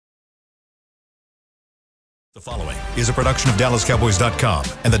The following is a production of DallasCowboys.com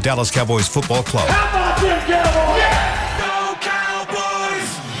and the Dallas Cowboys Football Club. How about them Cowboys? Yeah! Go Cowboys!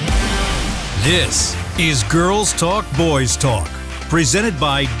 This is Girls Talk, Boys Talk, presented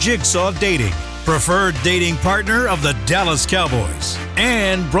by Jigsaw Dating, preferred dating partner of the Dallas Cowboys,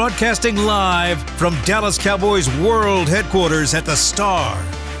 and broadcasting live from Dallas Cowboys World Headquarters at the Star.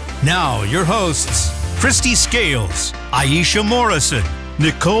 Now, your hosts, Christy Scales, Aisha Morrison,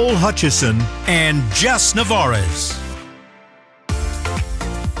 Nicole Hutchison, and Jess Navarez.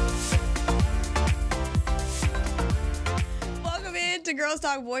 Welcome in to Girls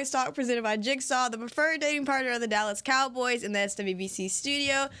Talk, Boys Talk, presented by Jigsaw, the preferred dating partner of the Dallas Cowboys in the SWBC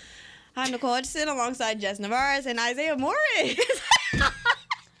studio. I'm Nicole Hutchison alongside Jess Navarez and Isaiah Morris.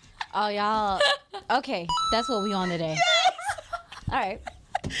 Oh, y'all. Okay, that's what we on today. Yes! All right.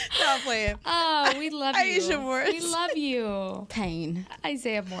 Stop playing. Oh, we love you. Aisha Morris. We love you. Pain.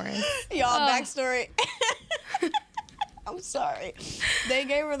 Isaiah Morris. Y'all, backstory. I'm sorry. They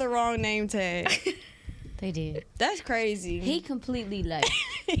gave her the wrong name tag. They did. That's crazy. He completely like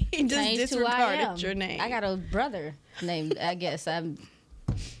He just changed who I am. disregarded your name. I got a brother named, I guess. It's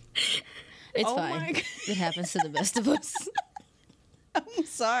Oh fine. my God. It happens to the best of us. I'm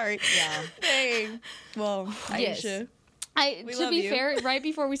sorry. Yeah. Dang. Well, Yes. Aisha. To love be you. fair, right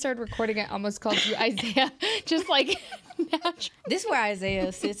before we started recording, I almost called you Isaiah. Just like natural. This is where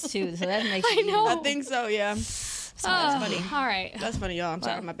Isaiah sits too, so that makes I it know. I think so, yeah. That's funny. All right. That's funny, y'all. I'm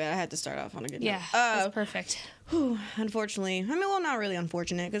sorry, Well. my bad. I had to start off on a good Yeah, note. that's perfect. Unfortunately, I mean, well, not really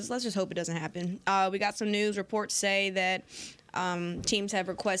unfortunate, because let's just hope it doesn't happen. We got some news. Reports say that teams have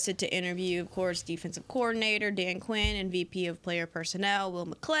requested to interview, of course, defensive coordinator Dan Quinn and VP of Player Personnel Will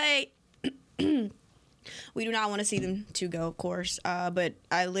McClay. We do not want to see them two go, of course. But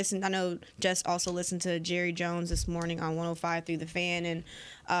I know Jess also listened to Jerry Jones this morning on 105 through the Fan,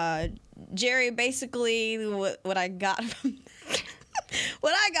 and Jerry basically what I got from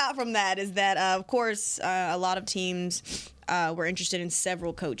what I got from that is that of course a lot of teams were interested in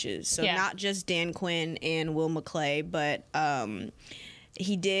several coaches, so not just Dan Quinn and Will McClay, but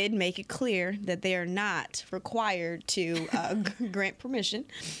he did make it clear that they are not required to grant permission.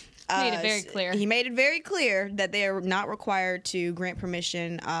 Made it very clear. He made it very clear that they are not required to grant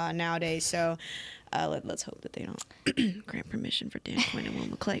permission nowadays. So let's hope that they don't grant permission for Dan Quinn and Will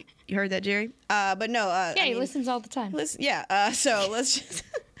McClay. You heard that, Jerry? But no. He listens all the time. So let's just.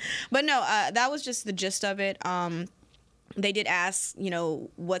 But no, that was just the gist of it. They did ask,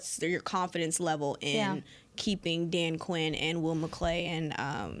 what's your confidence level in keeping Dan Quinn and Will McClay,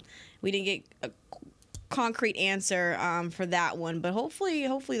 and we didn't get a concrete answer for that one, but hopefully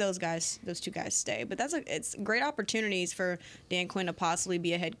those two guys stay. But it's great opportunities for Dan Quinn to possibly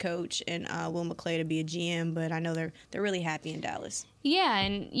be a head coach and Will McClay to be a GM. But I know they're really happy in Dallas. Yeah,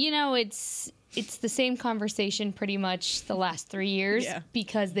 and it's the same conversation pretty much the last 3 years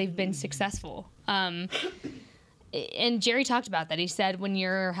because they've been successful. And Jerry talked about that. He said when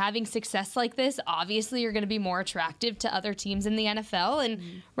you're having success like this, obviously you're going to be more attractive to other teams in the NFL,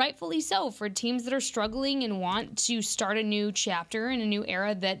 and rightfully so for teams that are struggling and want to start a new chapter in a new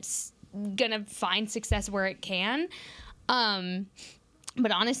era that's going to find success where it can.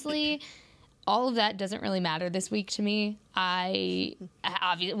 But honestly, all of that doesn't really matter this week to me. We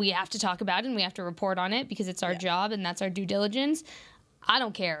have to talk about it and we have to report on it because it's our job and that's our due diligence. I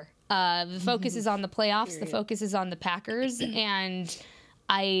don't care. The focus is on the playoffs. The focus is on the Packers. And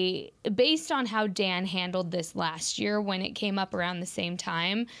based on how Dan handled this last year when it came up around the same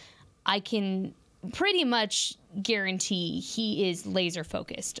time, I can pretty much guarantee he is laser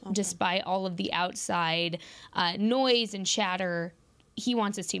focused. Despite all of the outside noise and chatter, he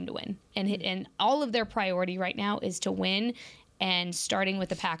wants his team to win. And all of their priority right now is to win, and starting with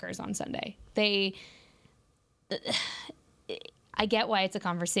the Packers on Sunday. I get why it's a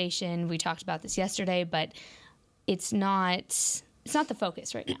conversation. We talked about this yesterday, but it's not the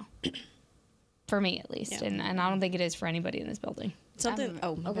focus right now. For me, at least. And I don't think it is for anybody in this building. Something.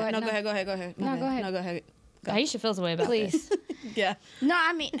 Go ahead. Go ahead. No, go ahead. No, go ahead. No, go ahead. Aisha feels a way about Please. this. Yeah. No,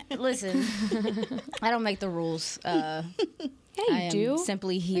 I mean, listen. I don't make the rules. Yeah, you I am do.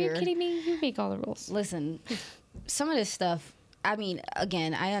 simply Are here. you kidding me? You make all the rules. Listen, some of this stuff, I mean,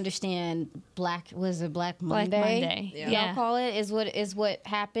 again, I understand Black Monday? Yeah. Y'all call it, is what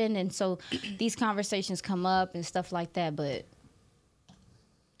happened. And so these conversations come up and stuff like that. But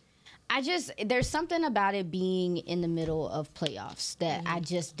there's something about it being in the middle of playoffs that I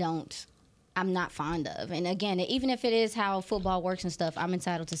just I'm not fond of. And again, even if it is how football works and stuff, I'm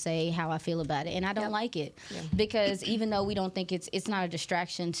entitled to say how I feel about it. And I don't like it because even though we don't think it's not a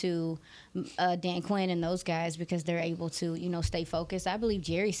distraction to Dan Quinn and those guys because they're able to, stay focused. I believe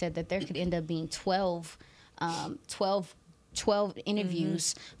Jerry said that there could end up being 12 12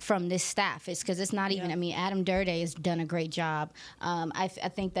 interviews from this staff. It's because it's not even, I mean, Adam Durde has done a great job. I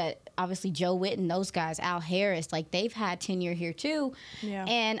think that obviously Joe Witten, those guys, Al Harris, like they've had tenure here too. Yeah.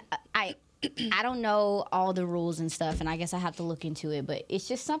 And I don't know all the rules and stuff, and I guess I have to look into it, but it's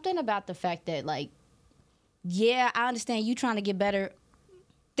just something about the fact that, like, yeah, I understand you trying to get better.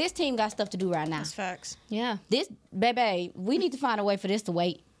 This team got stuff to do right now. That's facts. Yeah. This, baby, we need to find a way for this to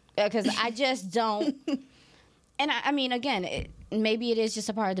wait, because I just don't. And I mean, again, maybe it is just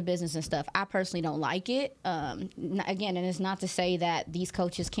a part of the business and stuff. I personally don't like it. Again, and it's not to say that these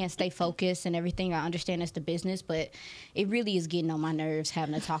coaches can't stay focused and everything. I understand it's the business, but it really is getting on my nerves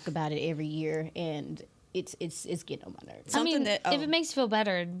having to talk about it every year, and it's getting on my nerves. I mean, if it makes you feel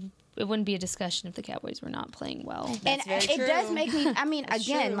better, it wouldn't be a discussion if the Cowboys were not playing well. That's and very it true. does make me, I mean,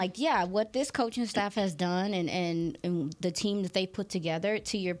 again, true. like, yeah, what this coaching staff has done and the team that they put together,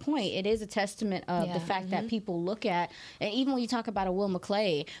 to your point, it is a testament of the fact that people look at, and even when you talk about a Will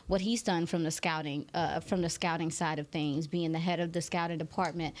McClay, what he's done from the scouting side of things, being the head of the scouting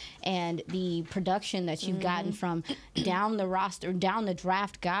department, and the production that you've gotten from down the roster, down the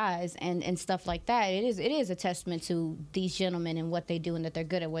draft guys and stuff like that. It is a testament to these gentlemen and what they do, and that they're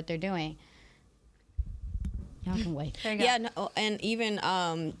good at what they're doing. Y'all can wait. Yeah, no, and even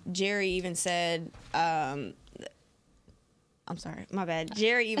Jerry even said, I'm sorry, my bad.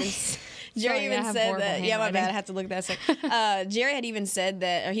 Jerry even said that. Yeah, my bad. I had to look at that. Jerry had even said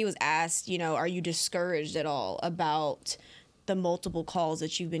that, or he was asked, you know, are you discouraged at all about the multiple calls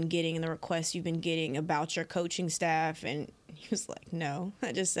that you've been getting and the requests you've been getting about your coaching staff? And he was like, no.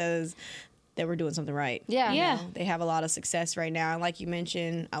 That just says that we're doing something right. Yeah. Yeah. You know, they have a lot of success right now. And like you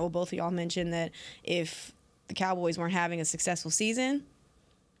mentioned, well, both of y'all mentioned that if the Cowboys weren't having a successful season,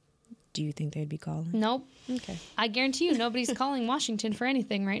 do you think they'd be calling? Nope. Okay. I guarantee you nobody's calling Washington for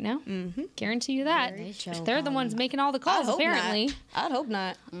anything right now. Guarantee you that. They're the ones making all the calls, apparently. I'd hope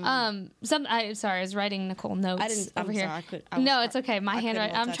not. Sorry, I was writing Nicole notes over here. Sorry, it's okay. My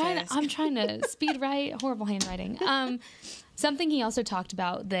handwriting. I'm trying to speed write. Horrible handwriting. Something he also talked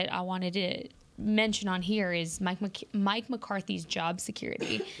about that I wanted to mention on here is Mike McCarthy's job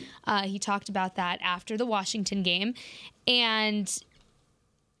security. He talked about that after the Washington game, and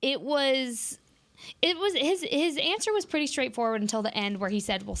his answer was pretty straightforward until the end, where he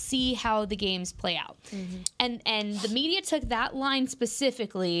said, we'll see how the games play out. And the media took that line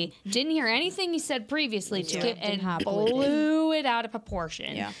specifically, didn't hear anything he said previously to it, and blew it out of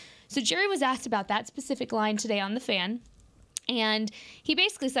proportion. Yeah. So Jerry was asked about that specific line today on The Fan. And he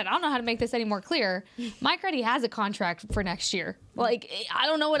basically said, I don't know how to make this any more clear. Mike already has a contract for next year. Like, I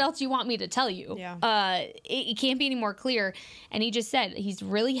don't know what else you want me to tell you. Yeah. It can't be any more clear. And he just said he's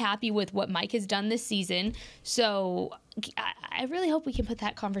really happy with what Mike has done this season. So I really hope we can put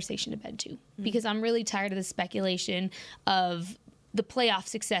that conversation to bed, too. Because I'm really tired of the speculation of the playoff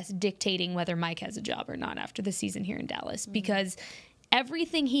success dictating whether Mike has a job or not after the season here in Dallas. Because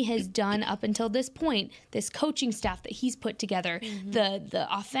everything he has done up until this point, this coaching staff that he's put together, the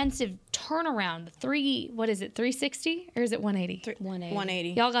offensive turnaround, 360 or is it 180? 180.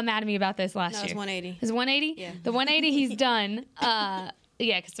 Y'all got mad at me about this last year. It's 180. Is it 180? Yeah. The 180 he's done. Yeah,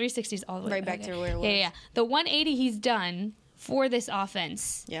 because 360 is all the way right back to where it was. Yeah. The 180 he's done for this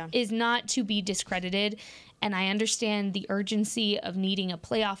offense is not to be discredited. And I understand the urgency of needing a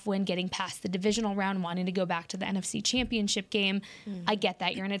playoff win, getting past the divisional round, wanting to go back to the NFC Championship game. I get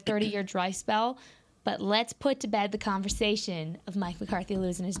that. You're in a 30-year dry spell. But let's put to bed the conversation of Mike McCarthy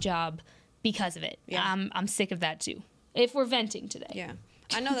losing his job because of it. Yeah. I'm sick of that, too, if we're venting today. Yeah.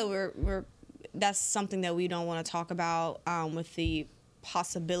 I know that we're that's something that we don't want to talk about with the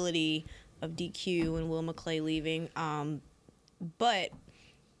possibility of DQ and Will McClay leaving. But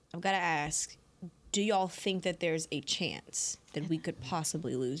I've got to ask, do y'all think that there's a chance that we could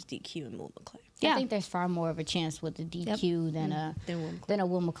possibly lose DQ and Will McClay? Yeah. I think there's far more of a chance with the DQ than a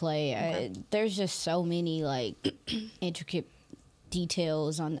Will McClay. Okay. There's just so many like intricate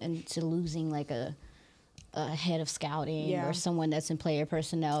details into losing like a head of scouting or someone that's in player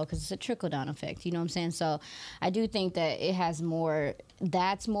personnel, because it's a trickle-down effect, you know what I'm saying? So I do think that it has more,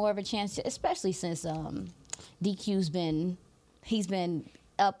 that's more of a chance, especially since DQ's been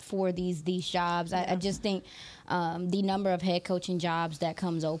up for these jobs. I just think the number of head coaching jobs that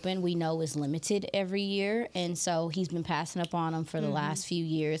comes open, we know, is limited every year, and so he's been passing up on them for the last few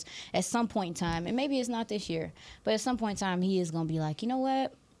years. At some point in time, and maybe it's not this year, but at some point in time, he is going to be like, you know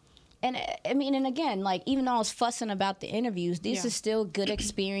what? And I mean, and again, like, even though I was fussing about the interviews, this is still good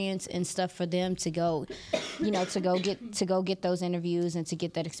experience and stuff for them to go, to go get those interviews and to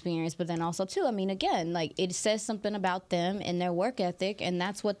get that experience. But then also too, I mean, again, like, it says something about them and their work ethic, and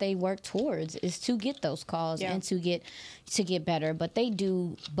that's what they work towards, is to get those calls and to get better. But they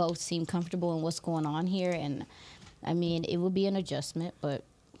do both seem comfortable in what's going on here, and I mean, it would be an adjustment, but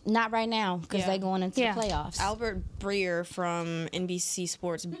not right now, because they're going into the playoffs. Albert Breer from NBC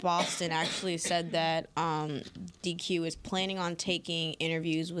Sports Boston actually said that DQ is planning on taking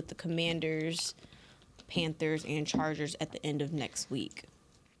interviews with the Commanders, Panthers, and Chargers at the end of next week.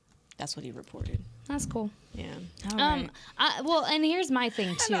 That's what he reported. That's cool. Yeah. All right. Well, and here's my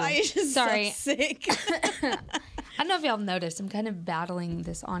thing too. Sorry. So sick. I don't know if y'all have noticed, I'm kind of battling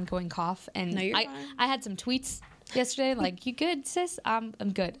this ongoing cough, and No, you're fine. I had some tweets yesterday, like, "You good, sis?" I'm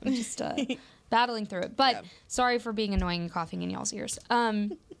good. I'm just battling through it. But sorry for being annoying and coughing in y'all's ears.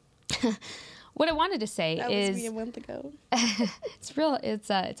 What I wanted to say That is, was me a month ago. it's real. It's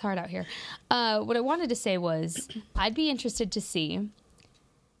hard out here. What I wanted to say was, I'd be interested to see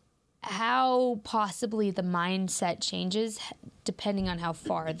how possibly the mindset changes depending on how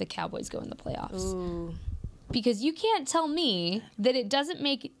far the Cowboys go in the playoffs. Ooh. Because you can't tell me that it doesn't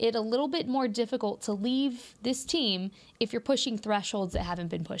make it a little bit more difficult to leave this team if you're pushing thresholds that haven't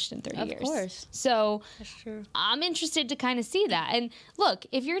been pushed in 30 years. Of course. So That's true. I'm interested to kind of see that. And look,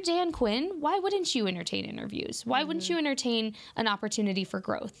 if you're Dan Quinn, why wouldn't you entertain interviews? Why wouldn't you entertain an opportunity for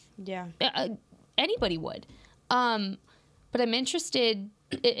growth? Yeah. Anybody would. But I'm interested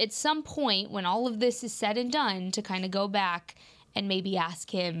at some point when all of this is said and done to kind of go back and maybe ask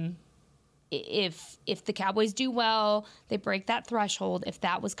him if the Cowboys do well, they break that threshold, if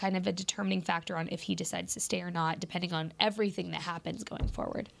that was kind of a determining factor on if he decides to stay or not, depending on everything that happens going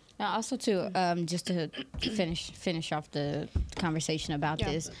forward. Now, also too, just to finish off the conversation about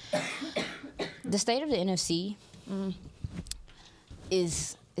this, the state of the NFC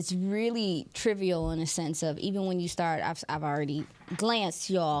is, it's really trivial in a sense of, even when you start, I've already glanced,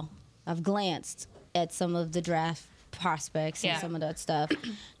 y'all. I've glanced at some of the draft prospects and some of that stuff.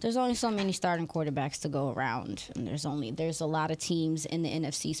 There's only so many starting quarterbacks to go around, and there's a lot of teams in the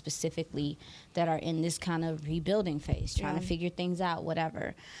NFC specifically that are in this kind of rebuilding phase, trying to figure things out,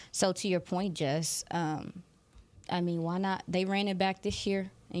 whatever. So to your point, Jess, I mean, why not? They ran it back this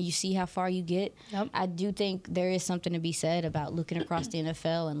year, and you see how far you get. Yep. I do think there is something to be said about looking across the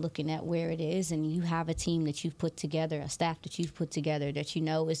NFL and looking at where it is, and you have a team that you've put together, a staff that you've put together that you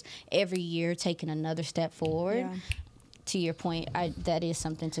know is every year taking another step forward. Yeah. To your point, that is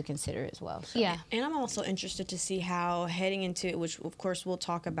something to consider as well. So. Yeah. And I'm also interested to see how, heading into it, which of course we'll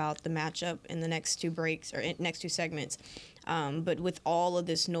talk about the matchup in the next two breaks, or next two segments, but with all of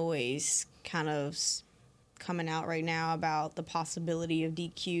this noise kind of coming out right now about the possibility of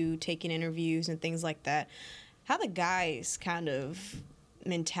DQ taking interviews and things like that, how the guys' kind of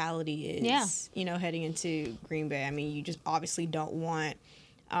mentality is, heading into Green Bay. I mean, you just obviously don't want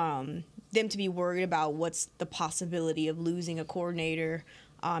them to be worried about what's the possibility of losing a coordinator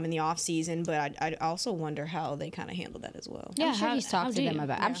in the offseason, but I also wonder how they kind of handle that as well. Yeah, I'm sure he's talked to them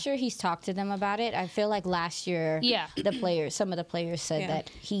about it. I'm sure he's talked to them about it. I feel like last year, some of the players said that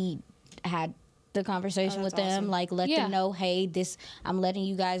he had the conversation with them, awesome. like let them know, hey, I'm letting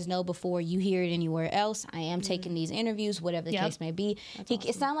you guys know before you hear it anywhere else. I am taking these interviews, whatever the case may be.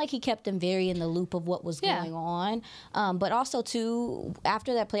 It sounded like he kept them very in the loop of what was going on. But also, too,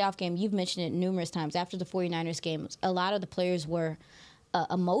 after that playoff game, you've mentioned it numerous times, after the 49ers game, a lot of the players were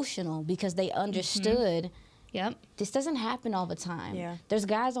emotional because they understood this doesn't happen all the time. Yeah. There's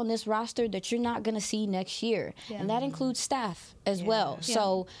guys on this roster that you're not going to see next year, and that includes staff as well.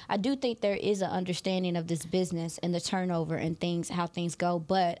 So I do think there is an understanding of this business and the turnover and how things go,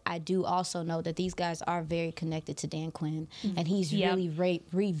 but I do also know that these guys are very connected to Dan Quinn, and he's really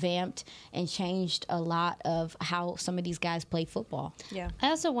revamped and changed a lot of how some of these guys play football. Yeah. I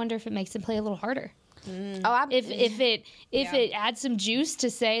also wonder if it makes them play a little harder. If it adds some juice to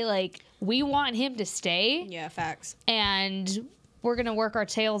say, like, we want him to stay. Yeah, facts. And we're going to work our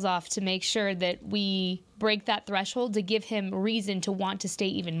tails off to make sure that we break that threshold to give him reason to want to stay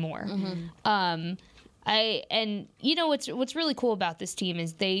even more. And you know what's really cool about this team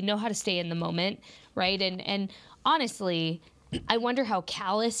is they know how to stay in the moment, right? And honestly, I wonder how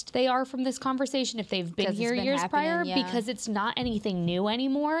calloused they are from this conversation if they've been here years prior, because it's not anything new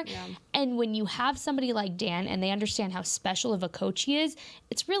anymore. Yeah. And when you have somebody like Dan and they understand how special of a coach he is,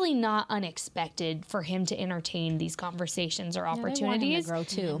 it's really not unexpected for him to entertain these conversations or opportunities. They want him to grow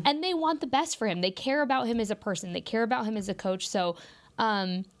too. And they want the best for him. They care about him as a person. They care about him as a coach. So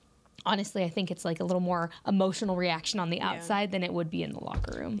honestly, I think it's like a little more emotional reaction on the outside than it would be in the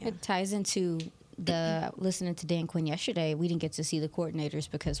locker room. It ties into the listening to Dan Quinn yesterday. We didn't get to see the coordinators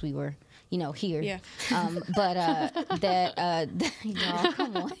because we were, here. Yeah. But y'all,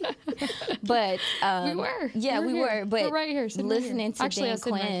 come on. But We were. Yeah, we were. But we're right here. Listening to Actually, I Dan was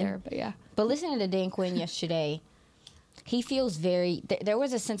sitting Quinn, right there, but yeah. But listening to Dan Quinn yesterday, he feels very. There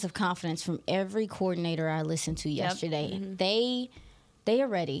was a sense of confidence from every coordinator I listened to yesterday. Mm-hmm. They are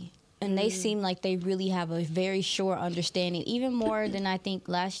ready. And they seem like they really have a very sure understanding, even more than I think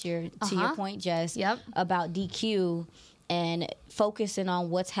last year, to your point, Jess, about DQ and focusing on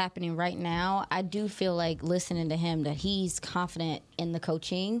what's happening right now. I do feel like listening to him that he's confident in the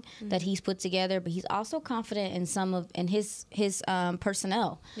coaching that he's put together, but he's also confident in his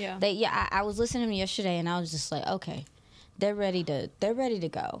personnel. I was listening to him yesterday, and I was just like, okay, they're ready to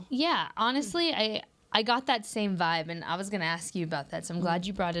go. Yeah, honestly, I got that same vibe, and I was going to ask you about that, so I'm glad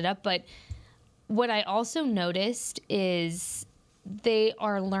you brought it up. But what I also noticed is they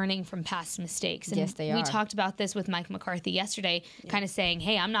are learning from past mistakes. And yes, they are. We talked about this with Mike McCarthy yesterday, kind of saying,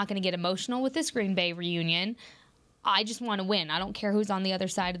 hey, I'm not going to get emotional with this Green Bay reunion. I just want to win. I don't care who's on the other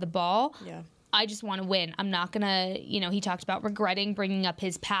side of the ball. Yeah. I just want to win. I'm not going to, he talked about regretting bringing up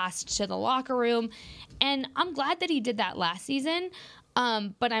his past to the locker room. And I'm glad that he did that last season.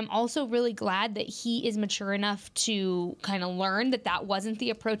 But I'm also really glad that he is mature enough to kind of learn that wasn't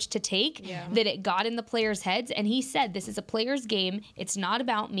the approach to take, that it got in the players' heads. And he said, this is a player's game. It's not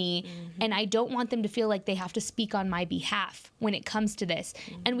about me. And I don't want them to feel like they have to speak on my behalf when it comes to this.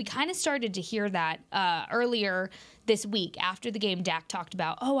 And we kind of started to hear that earlier this week. After the game, Dak talked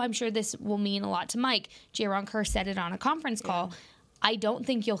about, I'm sure this will mean a lot to Mike. Jaron Kerr said it on a conference call. I don't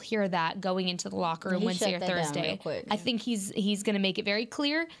think you'll hear that going into the locker room Wednesday or Thursday. I think he's going to make it very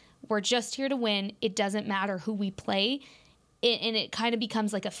clear. We're just here to win. It doesn't matter who we play. And it kind of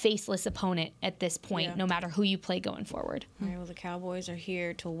becomes like a faceless opponent at this point, no matter who you play going forward. All right, well, the Cowboys are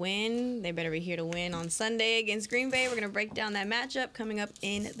here to win. They better be here to win on Sunday against Green Bay. We're going to break down that matchup coming up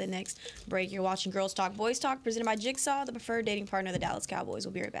in the next break. You're watching Girls Talk, Boys Talk, presented by Jigsaw, the preferred dating partner of the Dallas Cowboys.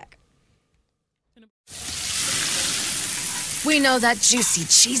 We'll be right back. We know that juicy,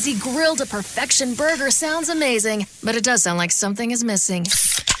 cheesy, grilled to perfection burger sounds amazing, but it does sound like something is missing.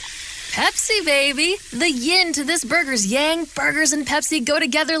 Pepsi, baby! The yin to this burger's yang. Burgers and Pepsi go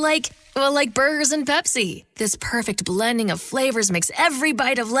together like burgers and Pepsi. This perfect blending of flavors makes every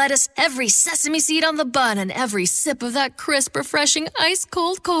bite of lettuce, every sesame seed on the bun, and every sip of that crisp, refreshing,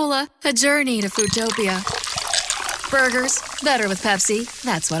 ice-cold cola a journey to Foodtopia. Burgers, better with Pepsi.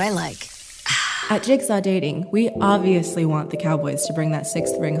 That's what I like. At Jigsaw Dating, we obviously want the Cowboys to bring that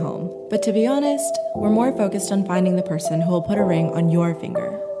 6th ring home. But to be honest, we're more focused on finding the person who will put a ring on your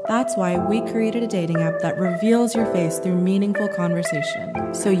finger. That's why we created a dating app that reveals your face through meaningful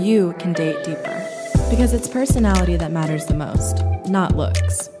conversation, so you can date deeper. Because it's personality that matters the most, not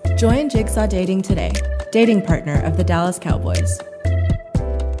looks. Join Jigsaw Dating today, dating partner of the Dallas Cowboys.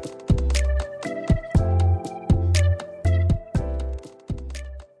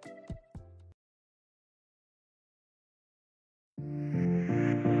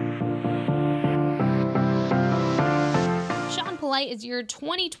 Is your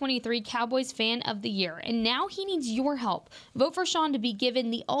 2023 Cowboys Fan of the Year, and now he needs your help. Vote for Sean to be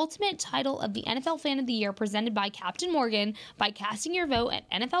given the ultimate title of the NFL Fan of the Year, presented by Captain Morgan, by casting your vote at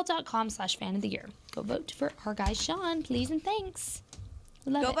NFL.com/Fan of the Year. Go vote for our guy Sean, please and thanks.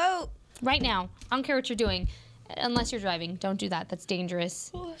 We love Go it. vote Right now. I don't care what you're doing, unless you're driving. Don't do that. That's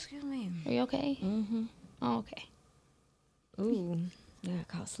dangerous. Oh, excuse me. Are you okay? Mm-hmm. Oh, okay. Ooh, yeah, I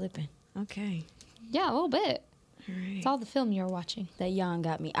caught slipping. Okay. Yeah, a little bit. All right. It's all the film you were watching. That yawn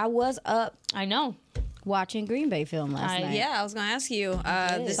got me. I was up I know. watching Green Bay film last night. Yeah, I was going to ask you.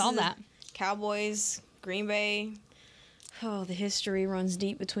 This Saw is that. Cowboys, Green Bay. Oh, the history runs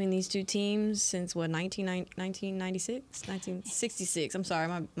deep between these two teams since, 1996? 1966. I'm sorry,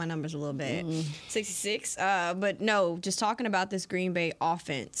 my number's a little bad. 66. But no, just talking about this Green Bay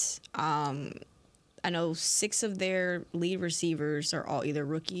offense. I know 6 of their lead receivers are all either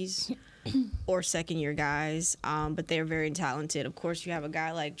rookies or second-year guys, but they're very talented. Of course, you have a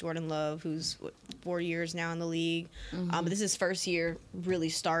guy like Jordan Love, who's 4 years now in the league, but this is his first year really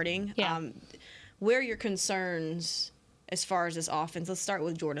starting. Yeah. Where are your concerns as far as this offense? Let's start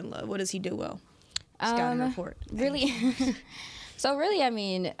with Jordan Love. What does he do well? Scouting report. Really? So really, I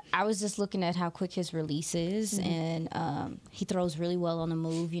mean, I was just looking at how quick his release is, and he throws really well on the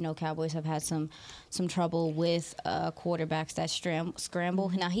move. You know, Cowboys have had some trouble with quarterbacks that scramble.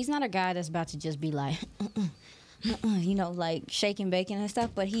 Now, he's not a guy that's about to just be like, like shaking, bacon and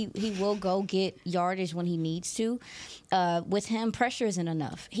stuff. But he will go get yardage when he needs to. With him, pressure isn't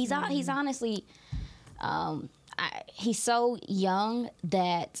enough. He's honestly, he's so young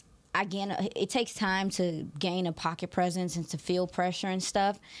that. Again, it takes time to gain a pocket presence and to feel pressure and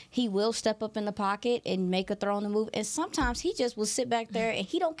stuff. He will step up in the pocket and make a throw on the move. And sometimes he just will sit back there and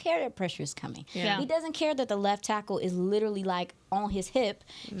he don't care that pressure is coming. Yeah. He doesn't care that the left tackle is literally like on his hip.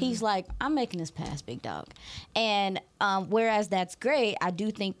 He's like, I'm making this pass, big dog. And whereas that's great, I do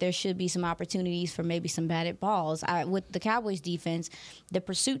think there should be some opportunities for maybe some batted balls. With the Cowboys defense, the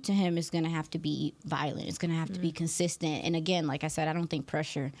pursuit to him is going to have to be violent. It's going to have to be consistent. And again, like I said, I don't think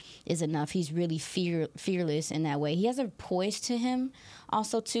pressure is enough. He's really fearless in that way. He has a poise to him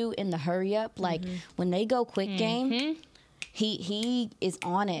also, too, in the hurry up. Like, when they go quick game, he is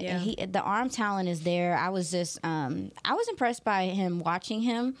on it. Yeah. And the arm talent is there. I was just I was impressed by him watching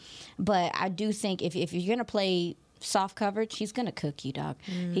him, but I do think if you're gonna play soft coverage, he's gonna cook you, dog.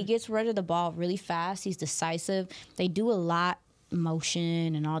 He gets rid of the ball really fast. He's decisive. They do a lot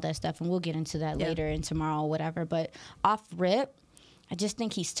motion and all that stuff, and we'll get into that later and tomorrow or whatever. But off rip, I just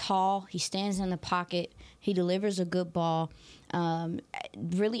think he's tall. He stands in the pocket. He delivers a good ball.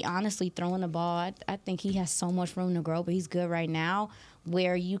 Really, honestly, throwing the ball, I think he has so much room to grow, but he's good right now.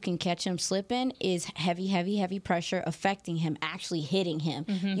 Where you can catch him slipping is heavy pressure affecting him, actually hitting him.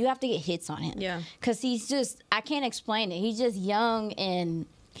 You have to get hits on him. Yeah. Because he's just, I can't explain it. He's just young and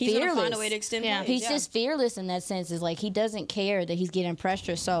He's fearless. gonna find a way to extend plays. He's just fearless in that sense. Is like he doesn't care that he's getting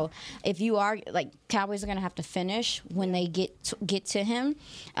pressure. So if you are like Cowboys are gonna have to finish when they get to him,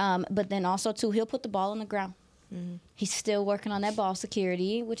 but then also too he'll put the ball on the ground. He's still working on that ball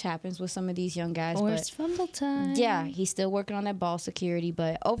security, which happens with some of these young guys. Forced fumble time. Yeah, he's still working on that ball security.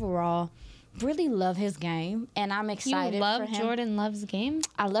 But overall, really love his game, and I'm excited. You love for him. Jordan Love's game?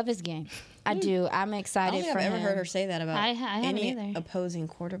 I love his game. I do. I'm I excited don't think for I've him. ever heard her say that about I haven't any either. opposing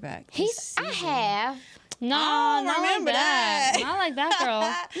quarterback. I have. No, I don't not remember like that. that. Not like that, girl.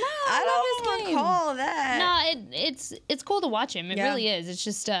 I don't recall that. No, it's cool to watch him. It Yeah. really is. It's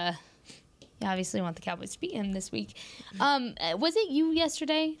just you obviously want the Cowboys to beat him this week. Was it you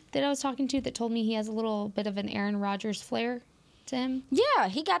yesterday that I was talking to that told me he has a little bit of an Aaron Rodgers flair to him? Yeah,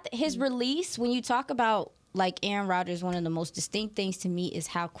 he got his release. When you talk about like Aaron Rodgers, one of the most distinct things to me is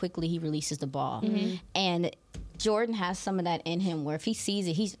how quickly he releases the ball. And Jordan has some of that in him where if he sees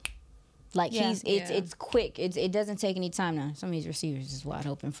it, he's like it's quick. It doesn't take any time now. Some of these receivers is wide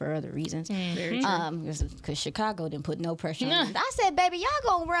open for other reasons. Because Chicago didn't put no pressure on them. I said, baby, y'all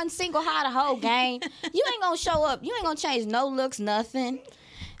gonna run single high the whole game. You ain't gonna show up. You ain't gonna change no looks, nothing.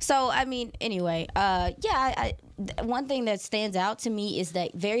 So I mean, anyway, one thing that stands out to me is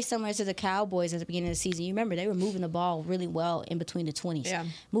that very similar to the Cowboys at the beginning of the season. You remember they were moving the ball really well in between the 20s,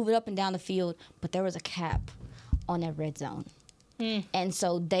 moving up and down the field, but there was a cap on that red zone. And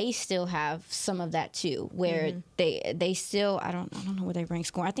so they still have some of that too, where they still I don't know where they rank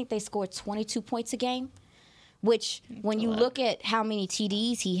scoring. I think they scored 22 points a game, which when you look at how many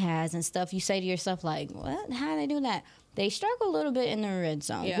TDs he has and stuff, you say to yourself like, what? How do they do that? They struggle a little bit in the red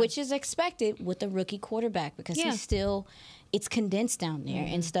zone, which is expected with a rookie quarterback because he's still. It's condensed down there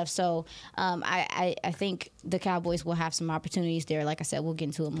and stuff. So I think the Cowboys will have some opportunities there. Like I said, we'll get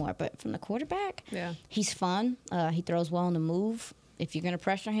into it more. But from the quarterback, he's fun. He throws well on the move. If you're going to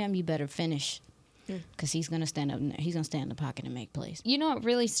pressure him, you better finish because he's going to stand up. He's going to stand in the pocket and make plays. You know what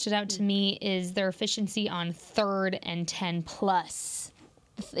really stood out to me is their efficiency on 3rd and 10 plus.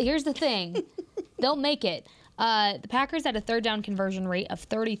 Here's the thing. They'll make it. The Packers had a third down conversion rate of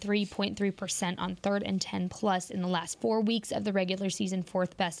 33.3% on 3rd and 10 plus in the last 4 weeks of the regular season,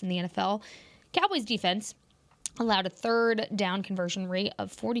 4th best in the NFL. Cowboys defense allowed a third down conversion rate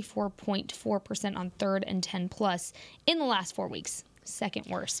of 44.4% on 3rd and 10 plus in the last 4 weeks, 2nd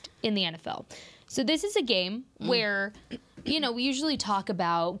worst in the NFL. So this is a game where, we usually talk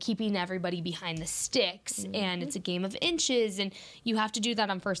about keeping everybody behind the sticks, and it's a game of inches, and you have to do that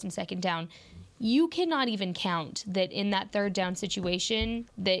on 1st and 2nd down. You cannot even count that in that 3rd down situation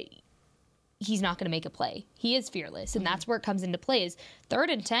that he's not going to make a play. He is fearless, and that's where it comes into play is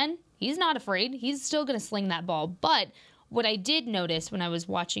 3rd and 10, he's not afraid. He's still going to sling that ball. But what I did notice when I was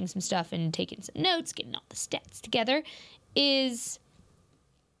watching some stuff and taking some notes, getting all the stats together, is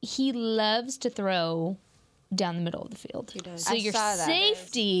he loves to throw down the middle of the field. He does. So your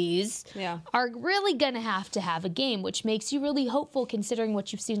safeties Yeah. are really going to have a game, which makes you really hopeful considering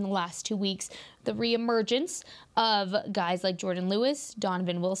what you've seen in the last 2 weeks. The reemergence of guys like Jordan Lewis,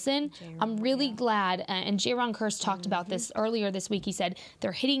 Donovan Wilson. I'm really glad, and Jaron Kearse talked about this earlier this week. He said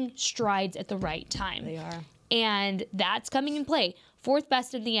they're hitting strides at the right time. They are. And that's coming in play. 4th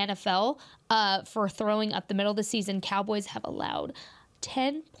best in the NFL for throwing up the middle of the season. Cowboys have allowed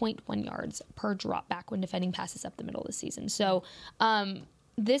 10.1 yards per drop back when defending passes up the middle of the season. So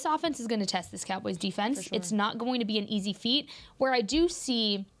this offense is going to test this Cowboys defense. Sure. It's not going to be an easy feat. Where I do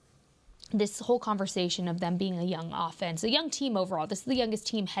see this whole conversation of them being a young offense, a young team overall. This is the youngest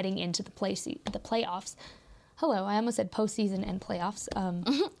team heading into the playoffs. Hello, I almost said postseason and playoffs.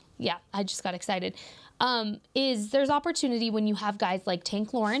 Yeah, I just got excited. Is there's opportunity when you have guys like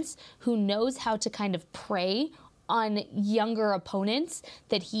Tank Lawrence, who knows how to kind of prey on younger opponents,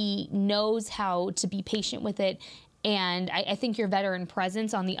 that he knows how to be patient with it. And I think your veteran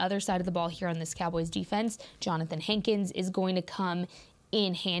presence on the other side of the ball here on this Cowboys defense, Jonathan Hankins, is going to come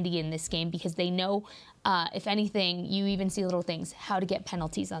in handy in this game, because they know, if anything, you even see little things, how to get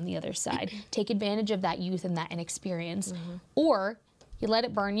penalties on the other side. Take advantage of that youth and that inexperience. Or you let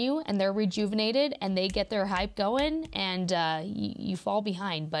it burn you and they're rejuvenated and they get their hype going, and you fall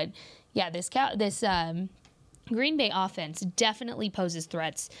behind. But yeah, this Green Bay offense definitely poses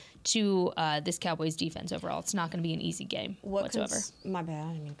threats to this Cowboys defense overall. It's not going to be an easy game whatsoever. My bad, I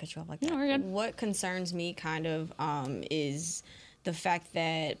didn't mean to cut you off like that. No, we're good. What concerns me kind of is the fact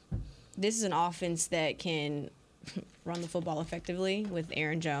that this is an offense that can run the football effectively with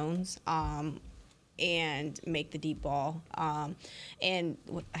Aaron Jones and make the deep ball. And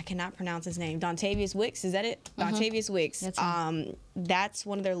I cannot pronounce his name. Dontavius Wicks, is that it? Dontavius Wicks. That's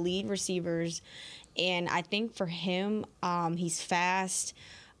one of their lead receivers. And I think for him, he's fast.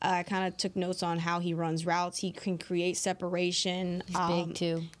 I kind of took notes on how he runs routes. He can create separation. He's big,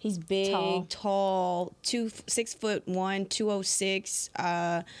 too. He's big, tall 6'1", 206.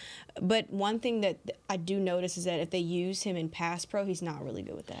 But one thing that I do notice is that if they use him in pass pro, he's not really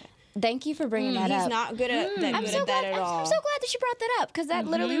good with that. Thank you for bringing that up. He's not good at that, at that at all. I'm so glad that you brought that up, because that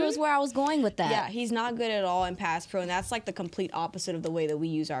literally was where I was going with that. Yeah, he's not good at all in pass pro, and that's like the complete opposite of the way that we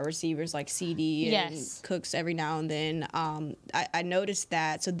use our receivers, like CD and Cooks every now and then. I noticed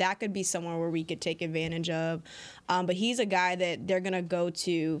that, so that could be somewhere where we could take advantage of. But he's a guy that they're going to go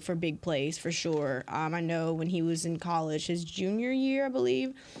to for big plays, for sure. I know when he was in college, his junior year, I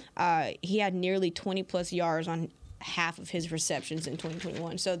believe, he had nearly 20-plus yards on half of his receptions in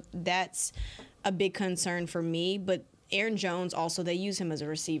 2021. So that's a big concern for me. But Aaron Jones also, they use him as a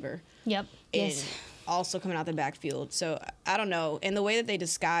receiver. Yep. And also coming out the backfield. So I don't know. And the way that they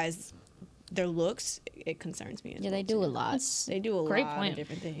disguise their looks, it concerns me. Yeah, they do a lot. They do a Great lot point. of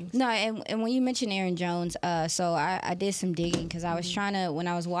different things. No, and when you mentioned Aaron Jones, so I did some digging, because I was trying to, when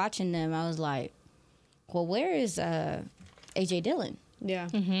I was watching them, I was like, well, where is A.J. Dillon? Yeah.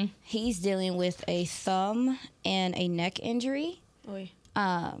 He's dealing with a thumb and a neck injury. Oy.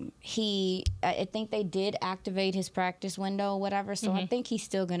 I think they did activate his practice window or whatever, so I think he's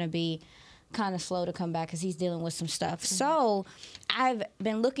still going to be kind of slow to come back, because he's dealing with some stuff. So I've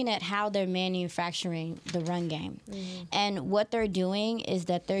been looking at how they're manufacturing the run game. And what they're doing is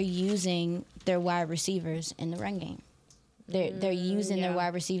that they're using their wide receivers in the run game. They're using their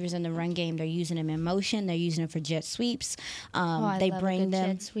wide receivers in the run game. They're using them in motion. They're using them for jet sweeps. I love a good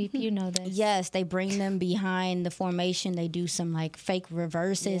jet sweep. You know this. Yes, they bring them behind the formation. They do some like fake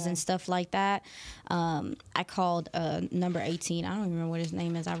reverses and stuff like that. I called number 18. I don't even remember what his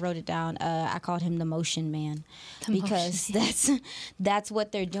name is. I wrote it down. I called him the motion man, because that's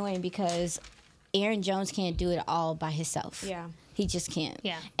what they're doing, because Aaron Jones can't do it all by himself. Yeah. He just can't.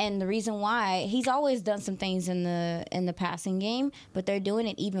 Yeah. And the reason why, he's always done some things in the passing game, but they're doing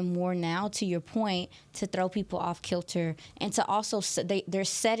it even more now, to your point, to throw people off kilter, and to also they're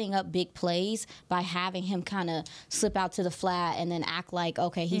setting up big plays by having him kind of slip out to the flat and then act like,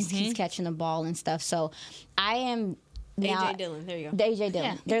 okay, he's catching the ball and stuff. So I am now, A.J. Dillon, there you go. A.J.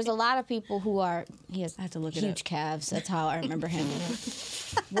 Dillon. Yeah. There's a lot of people who are, he has I have to look it huge up. calves. That's how I remember him.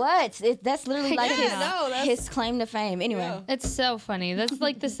 What? That's literally like his claim to fame. Anyway. It's so funny. That's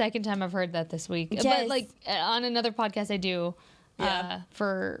like the second time I've heard that this week. Yes. But like on another podcast I do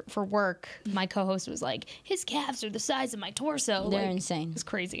for work, my co-host was like, his calves are the size of my torso. They're like, insane. It's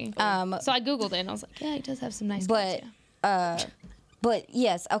crazy. So I Googled it and I was like, yeah, he does have some nice calves. But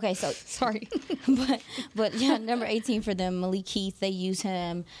yes, okay, so Sorry. but yeah, number 18 for them, Malik Heath, they use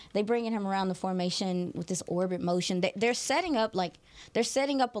him. They bringing him around the formation with this orbit motion. They're setting up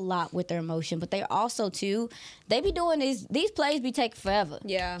a lot with their motion, but they also too, they be doing these plays be taking forever.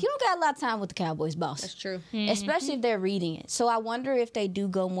 Yeah. You don't got a lot of time with the Cowboys, boss. That's true. Especially if they're reading it. So I wonder if they do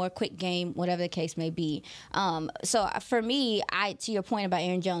go more quick game, whatever the case may be. So for me, to your point about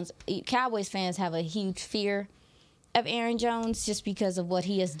Aaron Jones, Cowboys fans have a huge fear of Aaron Jones just because of what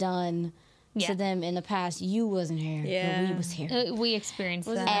he has done to them in the past. You wasn't here, but we was here. We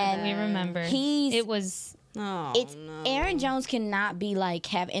experienced that. And we remember. It Oh, It's no. Aaron Jones cannot be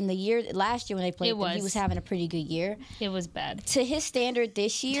like in the year last year when they played them, he was having a pretty good year. It was bad. To his standard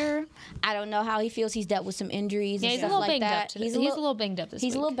this year, I don't know how he feels. He's dealt with some injuries and stuff like that. He's a little banged up this week.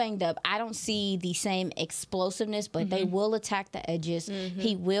 He's a little banged up. I don't see the same explosiveness, but they will attack the edges.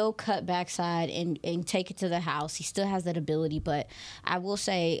 He will cut backside and take it to the house. He still has that ability, but I will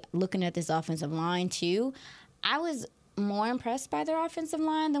say, looking at this offensive line too, I was more impressed by their offensive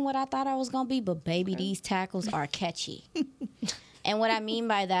line than what I thought I was going to be, but baby, these tackles are catchy. And what I mean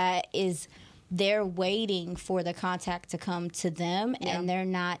by that is they're waiting for the contact to come to them, and they're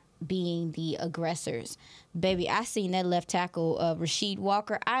not being the aggressors. Baby, I seen that left tackle, Rasheed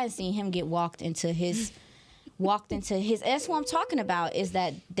Walker. I ain't seen him get walked into his. That's what I'm talking about, is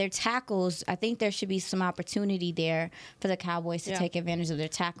that their tackles, I think there should be some opportunity there for the Cowboys to take advantage of their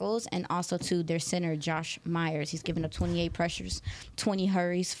tackles, and also to their center, Josh Myers. He's given up 28 pressures, 20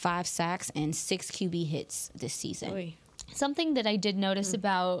 hurries, 5 sacks, and 6 QB hits this season. Oy. Something that I did notice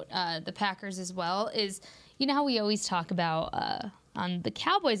about the Packers as well is, you know how we always talk about on the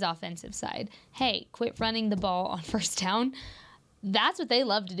Cowboys offensive side, hey, quit running the ball on first down. That's what they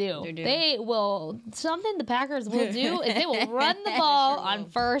love to do. They will, something the Packers will do is they will run the ball on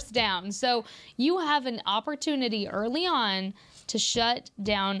first down. So you have an opportunity early on to shut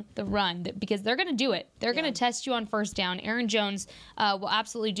down the run because they're going to do it. They're going to test you on first down. Aaron Jones will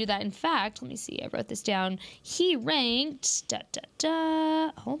absolutely do that. In fact, let me see. I wrote this down. He ranked,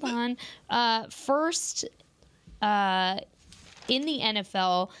 hold on, first in the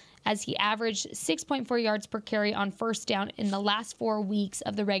NFL as he averaged 6.4 yards per carry on first down in the last 4 weeks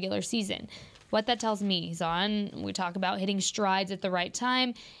of the regular season. What that tells me, we talk about hitting strides at the right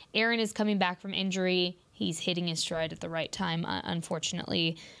time. Aaron is coming back from injury. He's hitting his stride at the right time,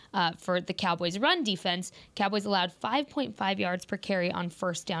 unfortunately, for the Cowboys' run defense. Cowboys allowed 5.5 yards per carry on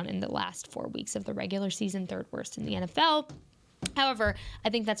first down in the last 4 weeks of the regular season, third worst in the NFL. However, I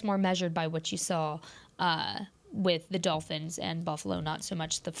think that's more measured by what you saw with the Dolphins and Buffalo, not so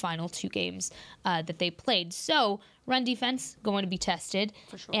much the final 2 games that they played. So run defense going to be tested,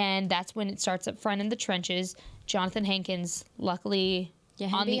 and that's when it starts up front in the trenches. Jonathan Hankins, luckily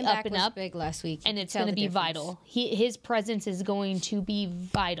on the up and up, big last week, and it's going to be vital. His presence is going to be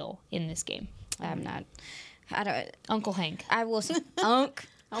vital in this game. Uncle Hank. I will say, Unc.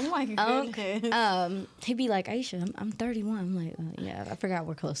 Oh my goodness. He'd be like, Aisha, I'm 31. I'm like, yeah, I forgot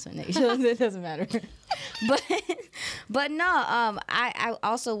we're close to an age. It doesn't matter. but no, I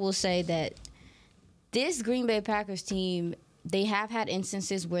also will say that this Green Bay Packers team, they have had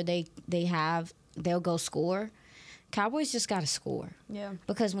instances where they'll go score. Cowboys just got to score. Yeah.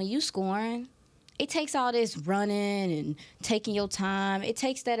 Because when you scoring, it takes all this running and taking your time. It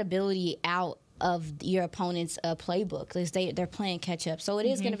takes that ability out of your opponent's playbook because they're playing catch up. So it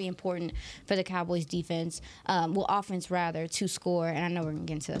is going to be important for the Cowboys defense, offense rather, to score. And I know we're going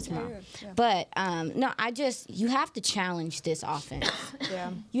to get into that tomorrow. Yeah. But no, you have to challenge this offense.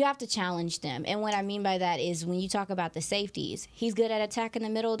 You have to challenge them. And what I mean by that is when you talk about the safeties, he's good at attacking the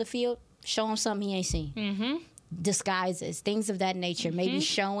middle of the field. Show him something he ain't seen. Disguises, things of that nature, maybe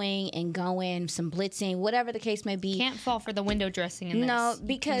showing and going, some blitzing, whatever the case may be. Can't fall for the window dressing in this. No,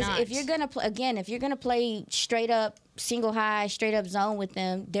 because if you're gonna play straight up single high, straight up zone with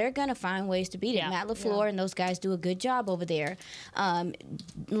them, they're gonna find ways to beat it. Matt LaFleur and those guys do a good job over there.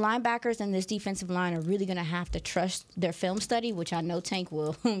 Linebackers and this defensive line are really gonna have to trust their film study, which I know Tank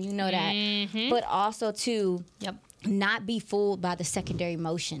will. You know that, but also to not be fooled by the secondary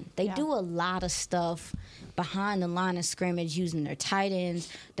motion. They do a lot of stuff behind the line of scrimmage using their tight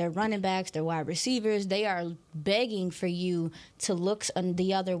ends, their running backs, their wide receivers. They are begging for you to look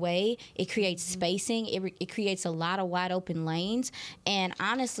the other way. It creates spacing. It creates a lot of wide open lanes. And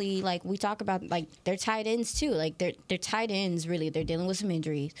honestly, like we talk about, like their tight ends too. Like their tight ends, really, they're dealing with some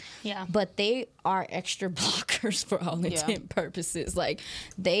injuries. Yeah. But they are extra blockers for all intent and purposes. Like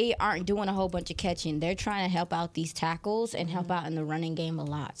they aren't doing a whole bunch of catching. They're trying to help out these tackles and help out in the running game a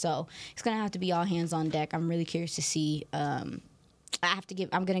lot. So it's gonna have to be all hands on deck. I'm really curious to see. I'm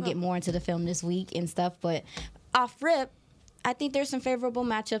gonna get more into the film this week and stuff, but off rip, I think there's some favorable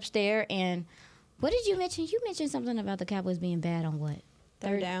matchups there. And what did you mention? You mentioned something about the Cowboys being bad on what?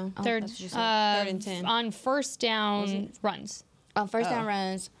 Third down. Third and 10. On first down runs. On first down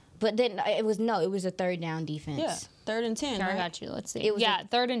runs. But then it was a third down defense. Yeah, 3rd and 10. I got you. Let's see. It was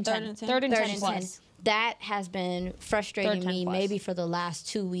 3rd and 10. 3rd and 10 plus. That has been frustrating me maybe for the last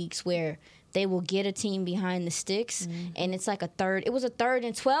 2 weeks where they will get a team behind the sticks, and it's like it was a 3rd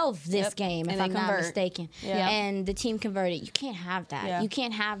and 12 this game, if I'm not mistaken. And the team converted. You can't have that. You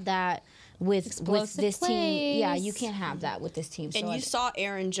can't have that with this plays. team. Yeah, you can't have that with this team. And you saw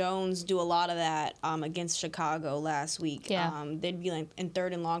Aaron Jones do a lot of that against Chicago last week. Yeah. They'd be like in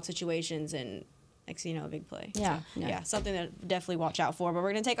third and long situations and next thing you know, a big play. Yeah, So, yeah. yeah, something to definitely watch out for. But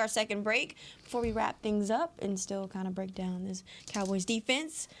we're going to take our second break before we wrap things up and still kind of break down this Cowboys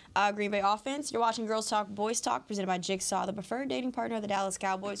defense, Green Bay offense. You're watching Girls Talk, Boys Talk, presented by Jigsaw, the preferred dating partner of the Dallas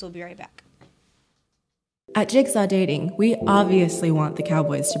Cowboys. We'll be right back. At Jigsaw Dating, we obviously want the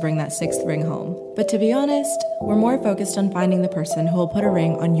Cowboys to bring that sixth ring home. But to be honest, we're more focused on finding the person who will put a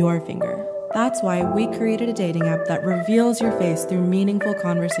ring on your finger. That's why we created a dating app that reveals your face through meaningful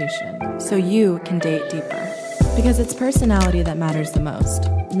conversation, so you can date deeper. Because it's personality that matters the most,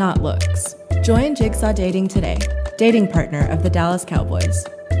 not looks. Join Jigsaw Dating today, dating partner of the Dallas Cowboys.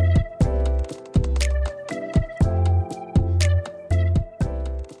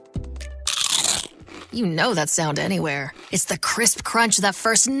 You know that sound anywhere. It's the crisp crunch of that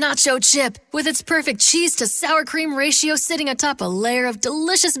first nacho chip. With its perfect cheese to sour cream ratio sitting atop a layer of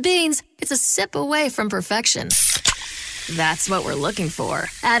delicious beans, it's a sip away from perfection. That's what we're looking for.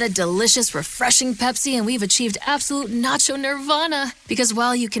 Add a delicious, refreshing Pepsi and we've achieved absolute nacho nirvana. Because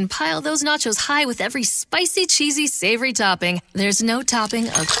while you can pile those nachos high with every spicy, cheesy, savory topping, there's no topping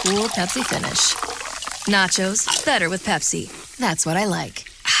a cool Pepsi finish. Nachos, better with Pepsi. That's what I like.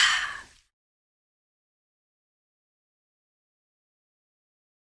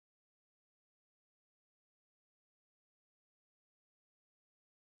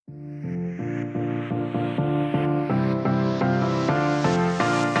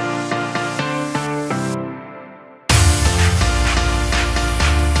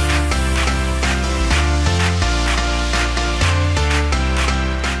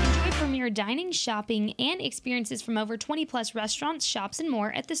 Dining, shopping, and experiences from over 20 plus restaurants, shops, and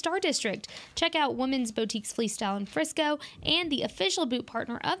more at the Star District. Check out Women's Boutiques Fleece Style in Frisco and the official boot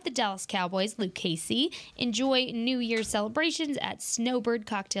partner of the Dallas Cowboys, Luke Casey. Enjoy New Year's celebrations at Snowbird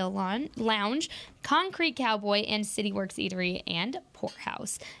Cocktail Lounge, Concrete Cowboy, and CityWorks Eatery and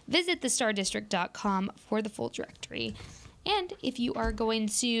Poorhouse. Visit thestardistrict.com for the full directory. And if you are going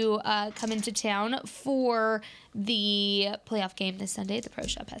to come into town for the playoff game this Sunday, the Pro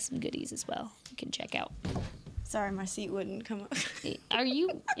Shop has some goodies as well you can check out. Sorry, my seat wouldn't come up. Are you?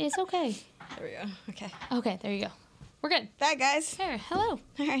 It's okay. There we go. Okay. Okay, there you go. We're good. Bye, guys. Here, hello.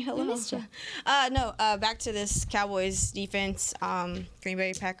 All right, hello. We missed you. Back to this Cowboys defense, Green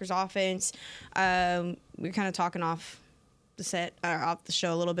Bay Packers offense. We're kind of talking off the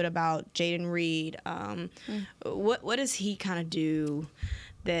show a little bit about Jaden Reed. What does he kind of do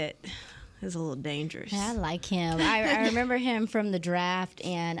that is a little dangerous? I like him. I remember him from the draft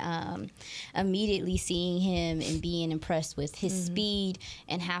and immediately seeing him and being impressed with his speed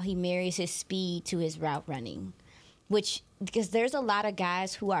and how he marries his speed to his route running, because there's a lot of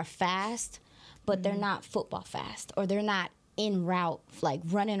guys who are fast, but they're not football fast, or they're not in route, like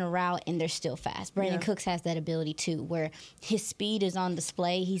running a route, and they're still fast. Brandon Cooks has that ability too, where his speed is on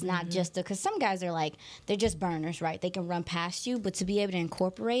display. He's not just because some guys are like, they're just burners, right? They can run past you, but to be able to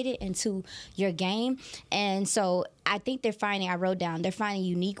incorporate it into your game. And so I think they're finding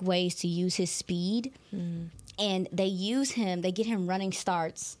unique ways to use his speed, and they get him running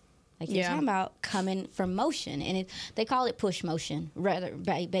starts. Like you're talking about coming from motion, and they call it push motion, rather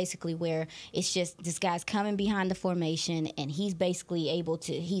basically where it's just this guy's coming behind the formation, and he's basically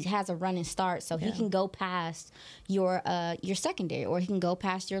he has a running start, so he can go past your secondary, or he can go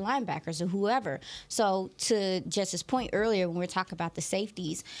past your linebackers or whoever. So to Jess's point earlier, when we were talking about the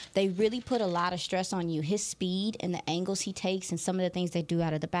safeties, they really put a lot of stress on you. His speed and the angles he takes, and some of the things they do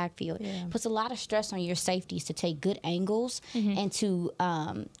out of the backfield, puts a lot of stress on your safeties to take good angles and to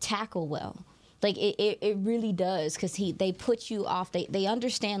tackle well. Like it really does, because they put you off. They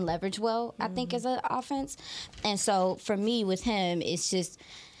understand leverage well, I think, as an offense. And so for me with him, it's just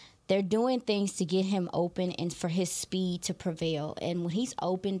they're doing things to get him open and for his speed to prevail. And when he's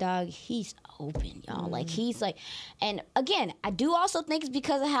open, dog, he's open, y'all. Like he's like, and again, I do also think it's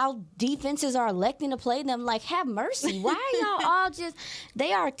because of how defenses are electing to play them. Like, have mercy. Why are y'all all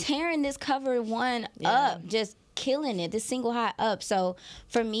they are tearing this cover one up, just killing it, this single high up. So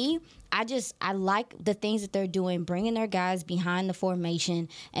for me, I like the things that they're doing, bringing their guys behind the formation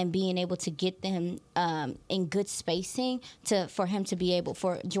and being able to get them in good spacing for Jordan to be able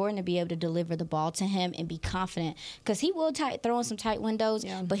to deliver the ball to him and be confident, because he will throw in some tight windows,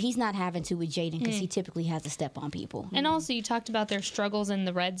 but he's not having to with Jaden, because he typically has to step on people. And also, you talked about their struggles in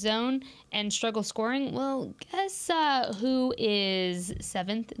the red zone and struggle scoring. Well, guess who is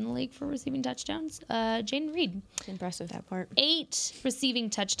 7th in the league for receiving touchdowns? Jaden Reed. It's impressive, that part. 8 receiving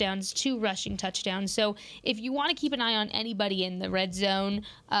touchdowns, 2 rushing touchdowns. So if you want to keep an eye on anybody in the red zone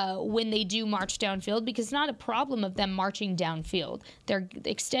when they do march downfield, because it's not a problem of them marching downfield. They're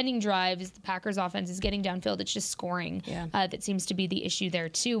extending drives. The Packers offense is getting downfield. It's just scoring that seems to be the issue there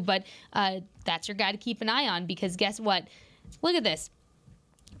too. But that's your guy to keep an eye on, because guess what? Look at this.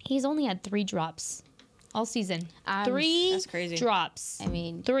 He's only had 3 drops all season. 3 That's crazy. drops. I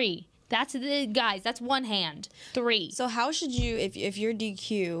mean, 3. That's the guys. That's one hand. 3. So how should you, if you're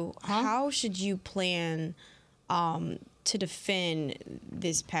DQ, how should you plan to defend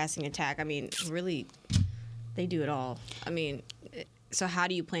this passing attack? I mean, really, they do it all. I mean, so how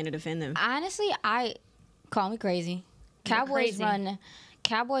do you plan to defend them? honestly, call me crazy. Cowboys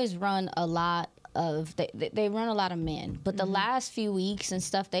run a lot of they run a lot of men, but the last few weeks and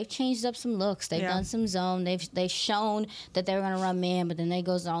stuff, they've changed up some looks. They've done some zone. They've shown that they're going to run man, but then they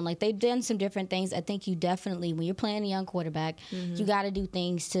go zone. Like, they've done some different things. I think you definitely, when you're playing a young quarterback, you got to do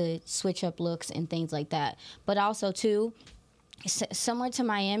things to switch up looks and things like that. But also too, similar to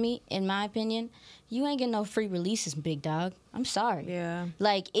Miami, in my opinion, you ain't getting no free releases, big dog. I'm sorry. Yeah.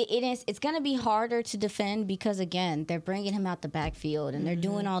 Like, it's going to be harder to defend because, again, they're bringing him out the backfield and they're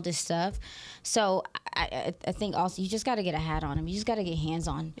doing all this stuff. So I think also you just got to get a hat on him. You just got to get hands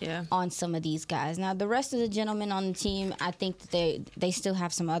on some of these guys. Now, the rest of the gentlemen on the team, I think that they still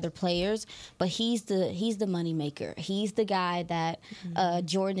have some other players, but he's the money maker. He's the guy that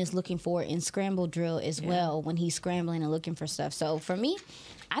Jordan is looking for in scramble drill as well when he's scrambling and looking for stuff. So for me,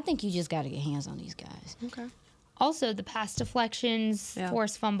 I think you just got to get hands on these guys. Okay. Also, the pass deflections,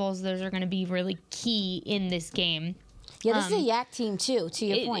 forced fumbles, those are going to be really key in this game. Yeah, this is a yak team too. To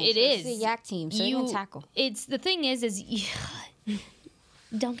your point, it is. This is a yak team, so you can tackle. It's the thing is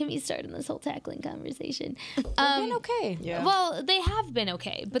don't get me started on this whole tackling conversation. They've been okay. Yeah. Well, they have been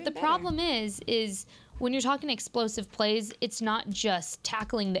okay, but the problem is when you're talking explosive plays, it's not just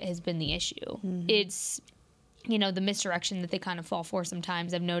tackling that has been the issue. It's the misdirection that they kind of fall for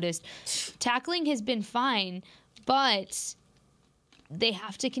sometimes. I've noticed tackling has been fine, but they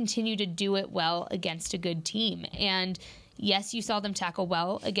have to continue to do it well against a good team. And yes, you saw them tackle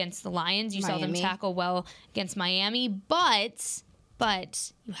well against the Lions. You saw them tackle well against Miami, but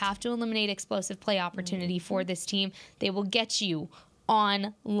you have to eliminate explosive play opportunity for this team. They will get you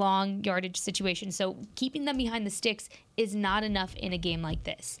on long yardage situations. So keeping them behind the sticks is not enough in a game like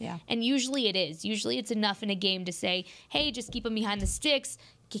this. Yeah. And usually it is. Usually it's enough in a game to say, hey, just keep them behind the sticks,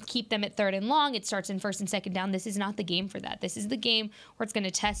 keep them at 3rd and long. It starts in 1st and 2nd down. This is not the game for that. This is the game where it's going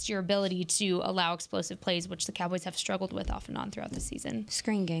to test your ability to allow explosive plays, which the Cowboys have struggled with off and on throughout the season.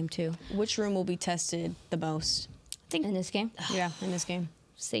 Screen game too. Which room will be tested the most? I think in this game? Yeah, in this game.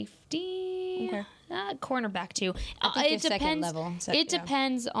 Safety. Okay. Cornerback too. I think it depends. second level. It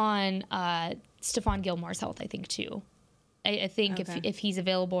depends on Stephon Gilmore's health, I think too. I think if he's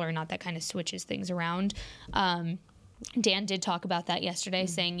available or not, that kind of switches things around. Dan did talk about that yesterday,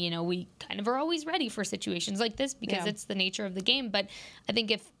 saying, we kind of are always ready for situations like this because it's the nature of the game. But I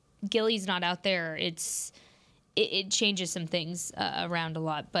think if Gilly's not out there, it changes some things around a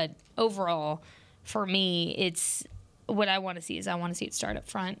lot. But overall, for me, it's what I want to see is I want to see it start up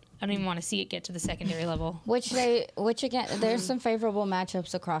front. I don't even want to see it get to the secondary level. Which again, there's some favorable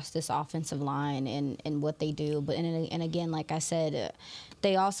matchups across this offensive line and what they do. But and again, like I said,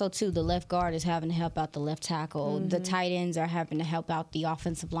 they also too, the left guard is having to help out the left tackle. The tight ends are having to help out the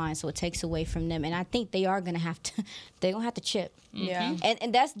offensive line, so it takes away from them. And I think they are gonna have to. They're gonna have to chip. Yeah.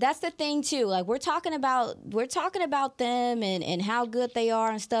 And that's the thing too. Like we're talking about them and how good they are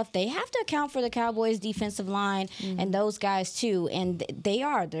and stuff. They have to account for the Cowboys defensive line and those guys too. And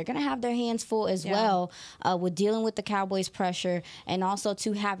they're gonna have their hands full as well with dealing with the Cowboys pressure and also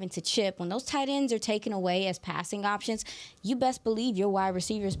too having to chip. When those tight ends are taken away as passing options, you best believe your wide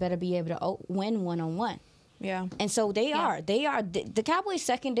receivers better be able to win one-on-one. Yeah. And so they are. The Cowboys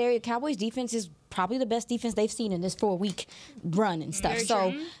secondary, the Cowboys defense is probably the best defense they've seen in this 4-week run and stuff.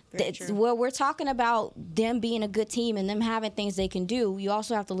 Very true. Where we're talking about them being a good team and them having things they can do, you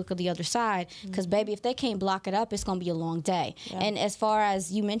also have to look at the other side because, baby, if they can't block it up, it's going to be a long day. Yeah. And as far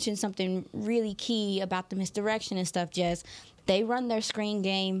as you mentioned something really key about the misdirection and stuff, Jess, they run their screen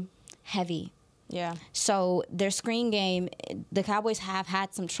game heavy. Yeah. So their screen game, the Cowboys have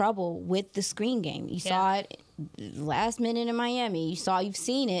had some trouble with the screen game. You saw it last minute in Miami. You've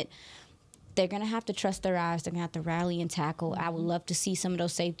seen it. They're going to have to trust their eyes. They're going to have to rally and tackle. I would love to see some of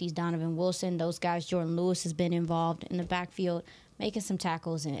those safeties, Donovan Wilson, those guys. Jordan Lewis has been involved in the backfield, making some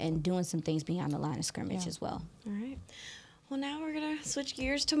tackles and doing some things beyond the line of scrimmage as well. All right. Well, now we're going to switch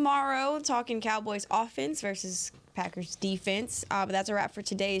gears tomorrow, talking Cowboys offense versus Packers defense. But that's a wrap for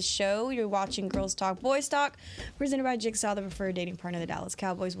today's show. You're watching Girls Talk, Boys Talk, presented by Jigsaw, the preferred dating partner of the Dallas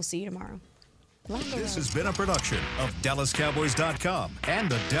Cowboys. We'll see you tomorrow. This has been a production of DallasCowboys.com and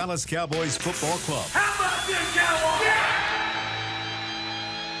the Dallas Cowboys Football Club. How about this, Cowboys? Yeah!